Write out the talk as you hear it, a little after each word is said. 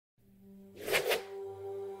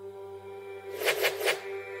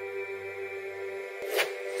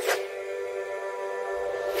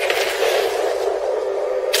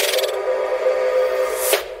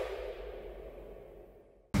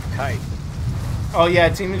Oh yeah,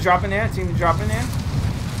 team is dropping there. Team is dropping there.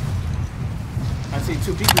 I see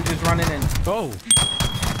 2 people just running in. Oh.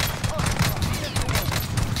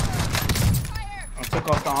 I took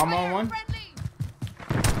off the armor on one.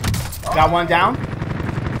 Got one down.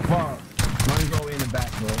 Fuck. One go in the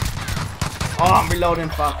back, bro. Oh, I'm reloading.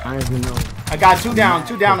 Fuck. I don't even know. I got 2 down.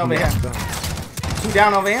 2 down over here. 2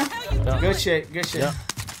 down over here. Yeah. Good shit. Good shit. Yeah.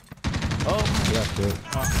 Oh. That's good.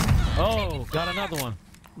 Oh, got another one.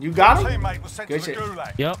 You got him? Good shit.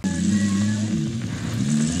 Yep.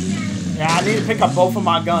 Yeah, I need to pick up both of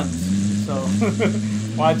my guns. So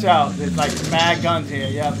watch out. There's like mad guns here.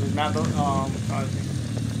 Yeah, there's mad. I'll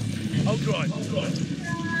drive.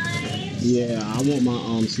 Yeah, I want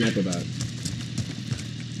my sniper back.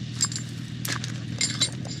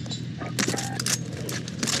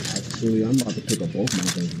 Actually, I'm about to pick up both my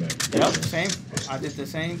guns back. Yep, same. I did the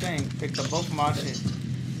same thing. Picked up both of my shit.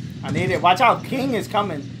 I need it. Watch out. King is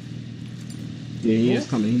coming. Yeah, he is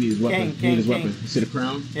coming. He needs his weapon. King, He needs his King. weapon. You see the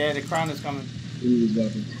crown? Yeah, the crown is coming. He needs his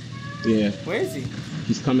weapon. Yeah. Where is he?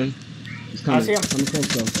 He's coming. He's coming. I see him. Coming close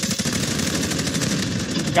though.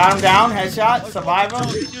 Got him down. Headshot. Survivor.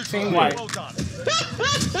 Team white.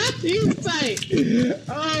 He's tight.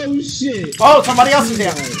 Oh shit. Oh, somebody else is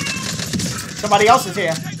here. Somebody else is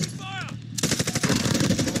here.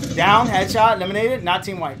 Down. Headshot. Eliminated. Not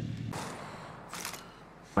team white.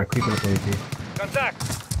 I'm creeping up on you. Contact.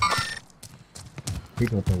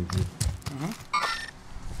 Creeping up on you.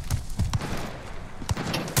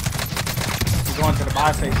 He's going to the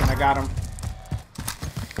buy station. I got him.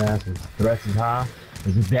 The rest is high.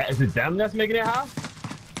 Is it them that's making it high?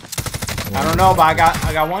 I don't know, but I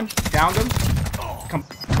got one. Downed him. Come.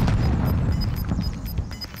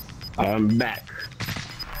 I'm back.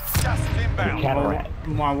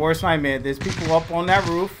 My worst nightmare. There's people up on that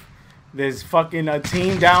roof. There's fucking a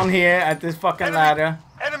team down here at this fucking ladder.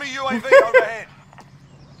 Enemy UAV overhead.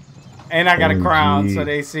 And I got a crown, geez. so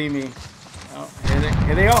they see me. Oh, here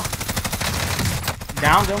they go.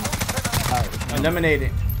 Downed them.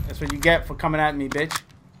 Eliminated. That's what you get for coming at me, bitch.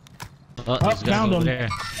 Oh, he's downed him. there.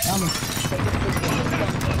 Down him.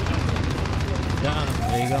 Down him.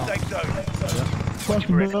 There you go. Across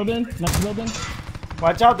the building. Next building.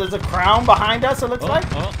 Watch out, there's a crown behind us, it looks like.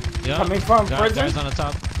 Oh, yeah. Coming from prison. Guys on the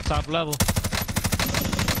top level. On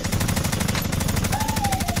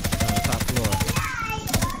the top floor.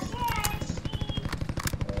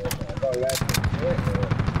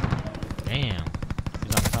 Damn.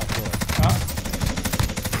 He's on the top floor. Oh.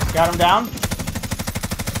 Got him down.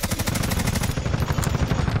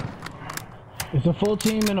 It's a full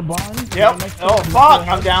team in a barn. Yep. Oh, fuck.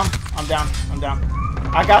 I'm down. I'm down. I'm down.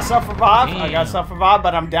 I got self-revive. I got self-revive,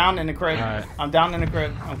 but I'm down in the crib. Right. I'm down in the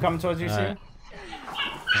crib. I'm coming towards you, see? Alright.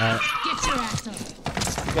 Get your ass up.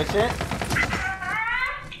 Good shit.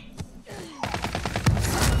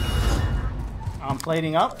 I'm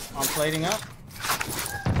plating up. I'm plating up.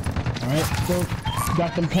 Alright, so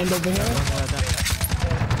got them pinned over here.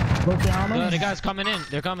 Broke your armor. The guys coming in.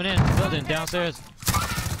 They're coming in. Building downstairs.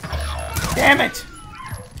 Damn it!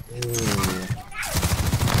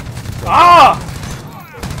 Ah!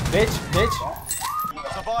 Bitch, bitch.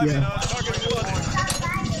 Yeah.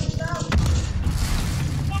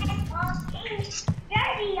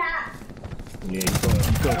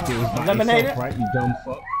 Yeah, you Eliminated. right, you dumb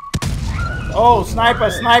fuck. Oh, sniper,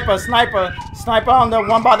 sniper, sniper. Sniper on the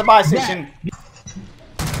one by the buy station.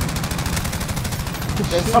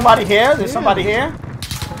 There's somebody here. There's somebody here.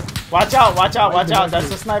 Watch out, watch out, watch out.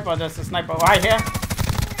 That's a sniper. That's a sniper right here.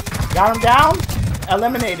 Got him down.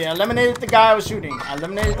 Eliminated. Eliminated the guy I was shooting.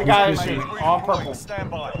 Eliminated the guy I was shooting. All purple.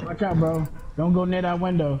 Watch out, bro. Don't go near that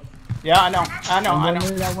window. Yeah, I know. I know. Don't I go know.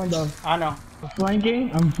 near that window. I know. I'm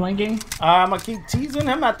flanking. I'm flanking. I'm gonna keep teasing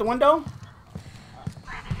him at the window.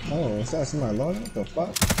 Oh, is that somebody loading? What the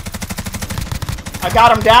fuck? I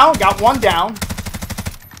got him down. Got one down.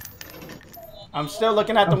 I'm still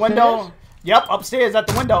looking at the window. Yep, upstairs at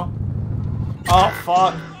the window. Oh,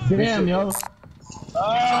 fuck. Damn, yo.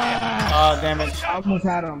 Oh, damn it. I almost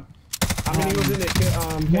had him. How many was in it?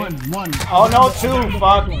 One. Oh, no, 2.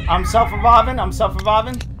 Fuck. I'm self-reviving. I'm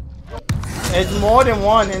self-reviving. There's more than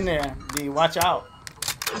one in there. D, watch out.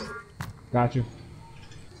 Got you.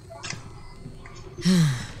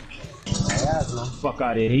 Fuck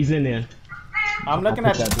out of here. He's in there. I'm looking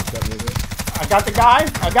at that. I got the guy.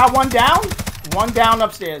 I got one down. One down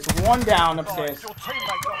upstairs. One down upstairs. Your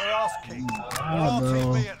teammate got their ass kicked.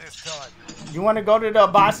 RTV at this time. You want to go to the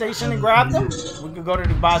buy station and grab them? We could go to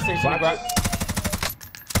the buy station and grab.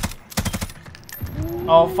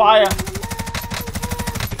 Oh, fire.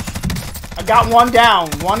 I got one down.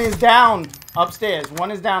 One is down upstairs. One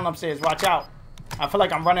is down upstairs. Watch out. I feel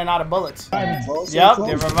like I'm running out of bullets. Oh, so Yep, close.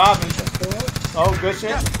 they're reviving. Oh, good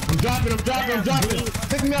shit. I'm dropping.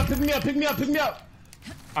 Pick me up.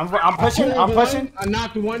 I'm pushing. I'm pushing. I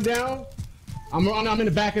knocked one down. I'm in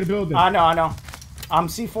the back of the building. I know. I'm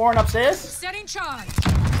C4 and upstairs. Setting charge.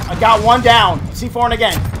 I got one down. C4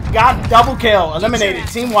 again. Got double kill. Eliminated.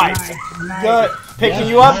 Team white. Good. Picking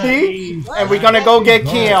you up, D. And we're gonna go get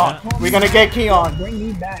Keon. We're gonna get Keon. Bring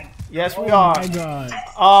me back. Yes, we are. My God.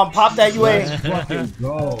 Pop that UA. Fucking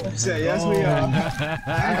go. Yes, we are. That's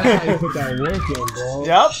how you put that work in, bro.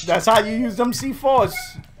 Yep, that's how you use them C4s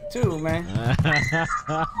too, man.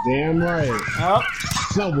 Damn right. Yep.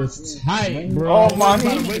 That was tight, bro. Oh, money.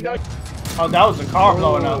 Oh, that was the car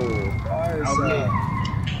blowing up.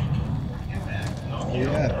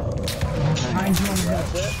 Yeah.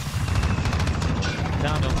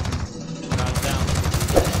 Down him. Down.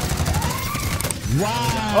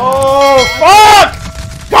 Wow. Oh, fuck!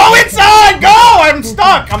 Go inside! Go! I'm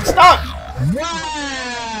stuck!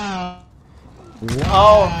 Wow.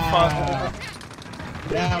 Oh, fuck.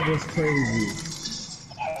 That was crazy.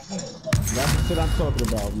 That's the shit I'm talking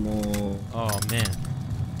about, man. Oh man.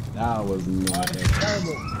 That was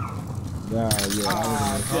terrible. Yeah.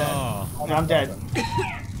 Oh. I'm dead.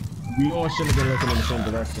 We all shouldn't have been looking in the same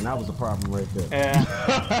direction. That was a problem right there. Yeah.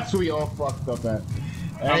 That's where we all fucked up at.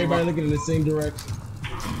 Everybody looking in the same direction.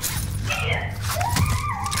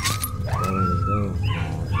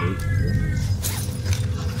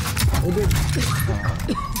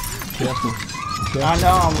 I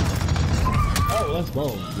know. Oh, let's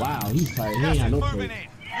go. Wow, he's tight. He ain't had no Moving place. in.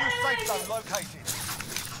 New safe zone located.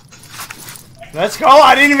 Let's go.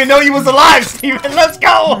 I didn't even know he was alive, Steven. Let's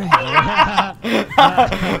go.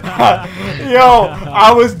 Yo,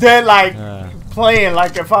 I was dead like playing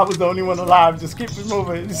like if I was the only one alive. Just keep it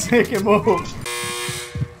moving. Just keep it moving.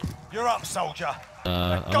 You're up, soldier.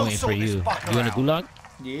 I'm waiting for you. You in the gulag?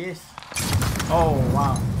 Yes. Oh,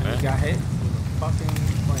 wow. He got hit. Fucking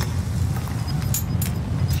funny.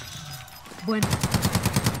 Bueno.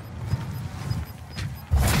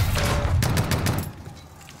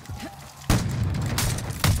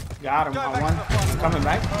 Got him. I won. He's coming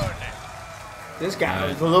back. This guy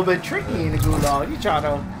was a little bit tricky in the gulag. He tried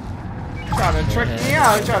to trick me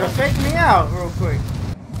out. He tried to fake me out real quick.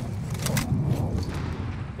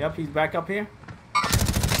 Yep, he's back up here.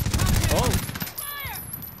 Oh.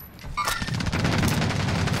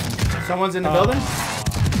 Someone's in the building?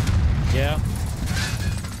 Yeah.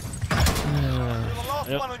 You're the last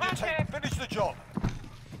one on your team. Finish the job.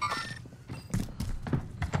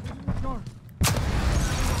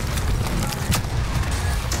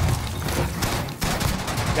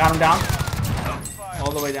 Got him down.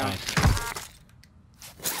 All the way down.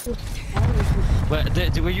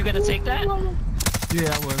 But were you gonna take that?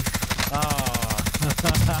 Yeah, I was. Oh.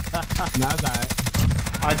 Nah, that's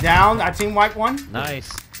alright. Down. Our team wiped one. Nice.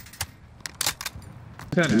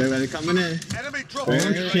 Everybody coming in. Enemy dropping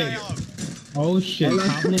into the AO. Oh shit.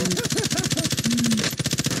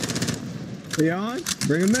 Leon,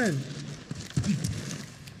 bring him in.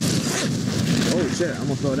 Oh shit, I'm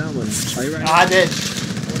gonna throw down with him. Are you ready? I did.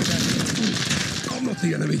 I'm not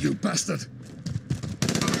the enemy, you bastard.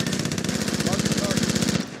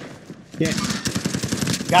 Yeah.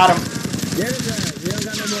 Got him. Get his ass. He don't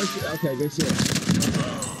got no more shield. Okay, good shit.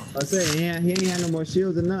 I say he ain't had no more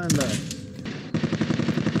shields or nothing though.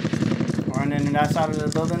 Running in that side of the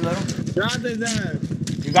building, little. Drop his ass.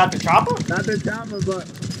 You got the chopper? Not the chopper, but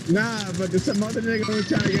but there's some other nigga who's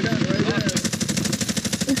trying to get up right there.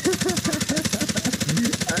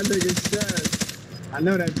 That nigga's stressed. I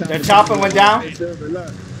know that chopper. The chopper went down?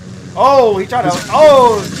 Look. Oh, he tried to.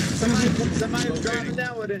 Oh! Somebody's driving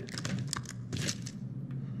down with it.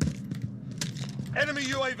 Enemy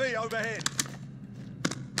UAV overhead.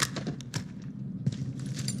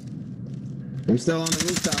 I'm still on the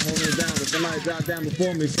rooftop holding it down, but somebody dropped down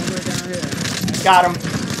before me somewhere down here. Got him.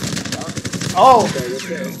 Oh! Okay,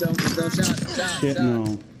 still shot.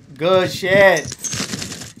 No. Good shit.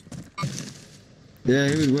 Yeah,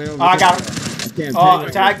 he was way over Oh, I got him. I can't Oh,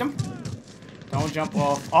 pay tagged him. Don't jump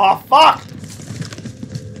off. Oh, fuck!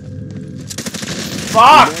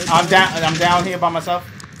 Fuck! I'm down here by myself.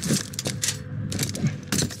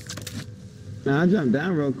 Nah, I jumped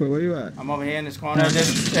down real quick. Where you at? I'm over here in this corner.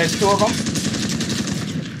 There's two of them.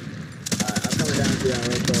 Alright, I'm coming down to you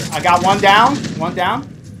real quick. I got one down. One down.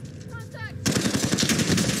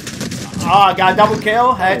 Oh, I got a double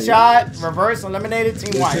kill. Headshot. Reverse. Eliminated.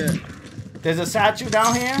 Team Good white. shit. There's a statue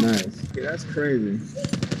down here. Nice. Yeah, that's crazy.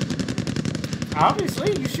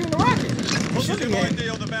 Obviously, you shooting a rocket. You should be Positive here. ID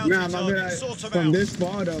on the bounty Nah, my target. man, Sort them from out. this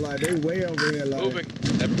far though, like they way over here. Like, Moving.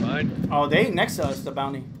 Never mind. Oh, they next to us, the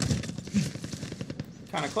bounty.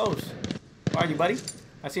 Kind of close. Where are you, buddy?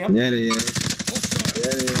 I see him. Yeah, they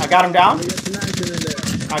is. I got him down. We got some action in there.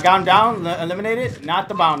 I got him down. Eliminated. Not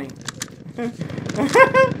the bounty.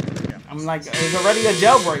 I'm like, it's already a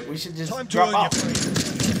jailbreak. We should just drop off.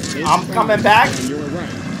 I'm coming back. You were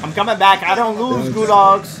right. I'm coming back. I don't lose,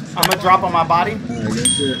 Gulags. I'm gonna drop on my body. Alright, good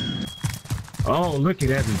shit. Oh, look at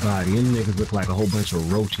everybody. Them niggas look like a whole bunch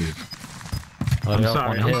of roaches. Oh, I'm they're up sorry,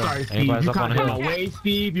 on the I'm hill. sorry, Steve. Everybody's You up on kinda the in my hill. way,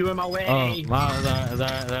 Steve. You in my way. Oh, wow, is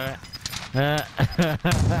that right?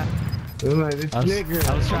 This nigga.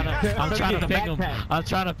 I'm trying to pick him. I'm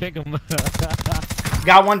trying to pick him.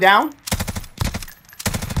 Got one down.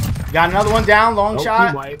 Got another one down. Long Oh, shot.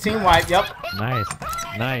 team wipe. Team wipe. Yep. Nice,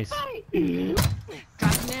 nice,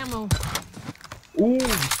 Dropping ammo. Ooh,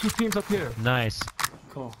 2 teams up here. nice.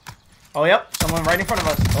 Cool. Oh, yep. Someone right in front of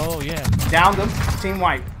us. Oh yeah, Downed them. Team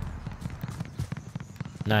wipe.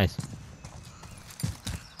 nice.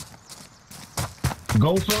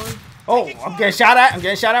 Go, son. Oh, I'm getting shot at. I'm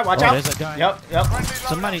getting shot at. Watch Oh, out. there's a guy. Yep. Yep.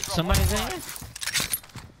 Somebody's in here.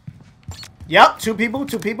 Yep. Two people.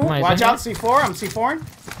 Two people. Somebody's Watch in out. C4. I'm C4ing.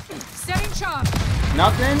 Setting charge.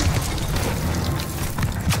 Nothing.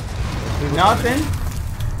 Nothing.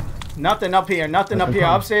 Nothing up here. Nothing up here.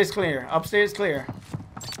 Upstairs clear. Upstairs clear.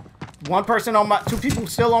 One person on my. 2 people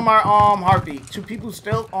still on my heartbeat. 2 people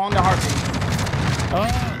still on the heartbeat. Oh,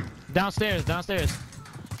 downstairs. Downstairs.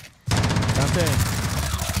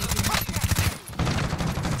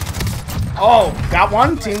 Oh, got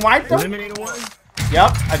one. Team wiped them. Eliminated one.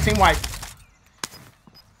 Yep, a team wipe.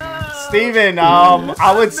 Steven,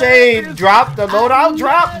 I would say drop the loadout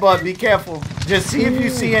drop, but be careful. Just see if you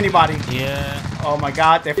see anybody. Yeah. Oh my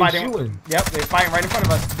god, they're fighting. shooting. Yep, they're fighting right in front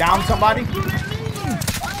of us. Down somebody.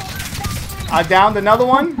 I downed another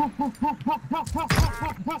one.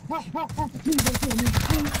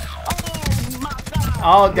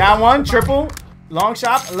 Oh, down one. Triple. Long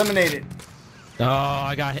shot. Eliminated. Oh,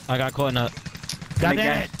 I got caught in a. God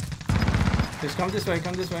damn it. Just come this way.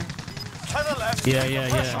 Come this way. To the left. Yeah.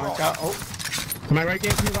 Watch out. Oh. Come on, right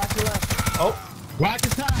there, Steve. Watch your left. Oh. Watch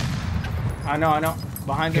your side. I know.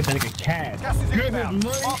 Behind you. Get that nigga cash. Gas is Good inbound.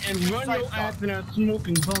 money Mark and the run safe your zone. ass in that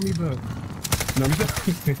smoking bummy bug. No, I'm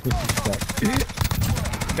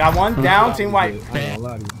Got one. Down. Team white.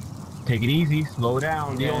 Take it easy. Slow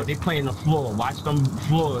down. Yeah. They playing the floor. Watch them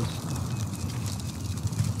floors.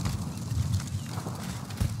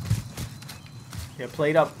 Yeah,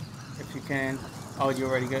 plate up if you can. Oh, you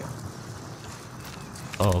already good.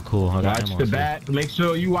 Oh, cool. I got Watch him the on back. Make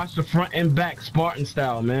sure you watch the front and back, Spartan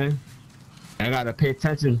style, man. I gotta pay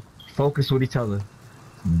attention. Focus with each other.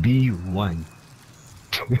 Be one.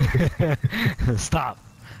 Stop.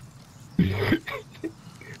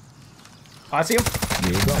 I see him.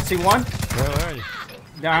 There you go. I see one. Where are you?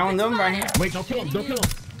 Down them right here. Wait, don't kill him. Don't kill him.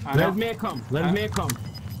 I Let know. his man come. Let his man come.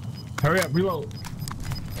 Hurry up. Reload.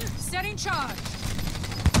 Setting charge.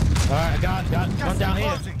 All right, I got Gas one is down here.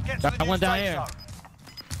 closing. Get to Got the one new down safe here. zone.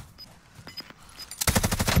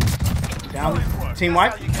 Down. Team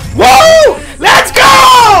white. Whoa! Let's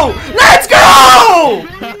go! Let's go!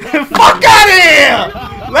 Fuck out of here!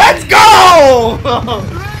 Let's go!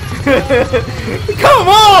 Come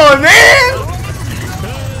on, man!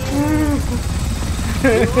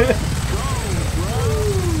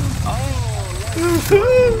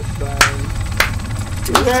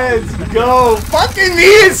 Let's go. Fucking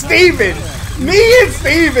me and Steven. Me and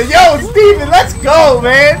Steven. Yo, Steven, let's go,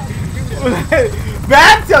 man.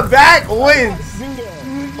 Back-to-back wins.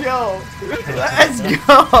 Yo, let's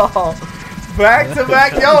go.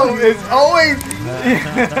 Back-to-back. Yo, it's always...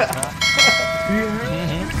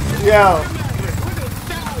 Yo.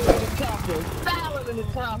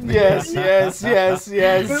 Yes, yes, yes,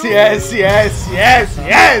 yes, yes, yes, yes,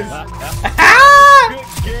 yes.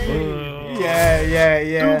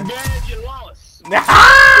 Yeah. Too bad you lost.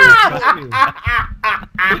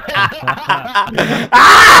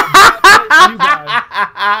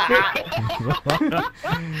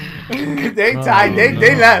 They tied.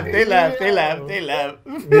 They left. They left.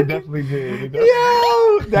 They definitely did.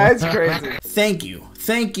 Yo, that's crazy. Thank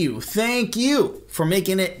you for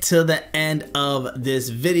making it to the end of this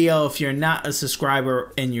video. If you're not a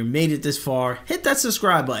subscriber and you made it this far, hit that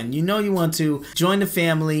subscribe button. You know you want to join the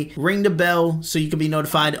family, ring the bell so you can be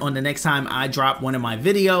notified on the next time I drop one of my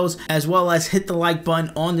videos, as well as hit the like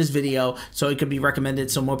button on this video so it could be recommended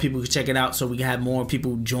so more people can check it out, so we can have more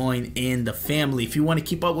people join in the family. If you want to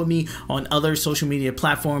keep up with me on other social media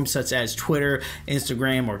platforms such as Twitter,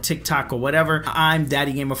 Instagram, or TikTok or whatever, I'm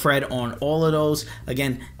DaddyGamerFred on all of those.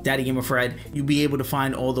 Again, DaddyGamerFred. You'll be able to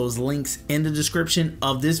find all those links in the description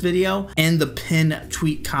of this video and the pinned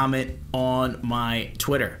tweet comment on my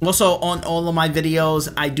Twitter. Also, on all of my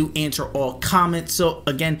videos, I do answer all comments. So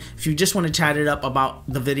again, if you just want to chat it up about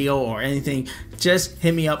the video or anything, just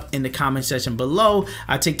hit me up in the comment section below.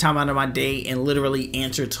 I take time out of my day and literally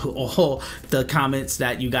answer to all the comments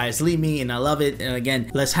that you guys leave me, and I love it. And again,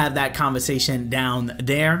 let's have that conversation down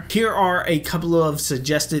there. Here are a couple of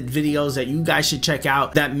suggested videos that you guys should check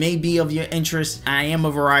out that may be of your interest. I am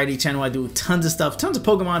a variety channel. I do tons of stuff, tons of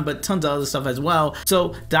Pokemon, but tons of other stuff as well.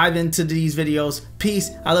 So dive into these videos. Peace.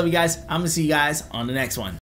 I love you guys. I'm gonna see you guys on the next one.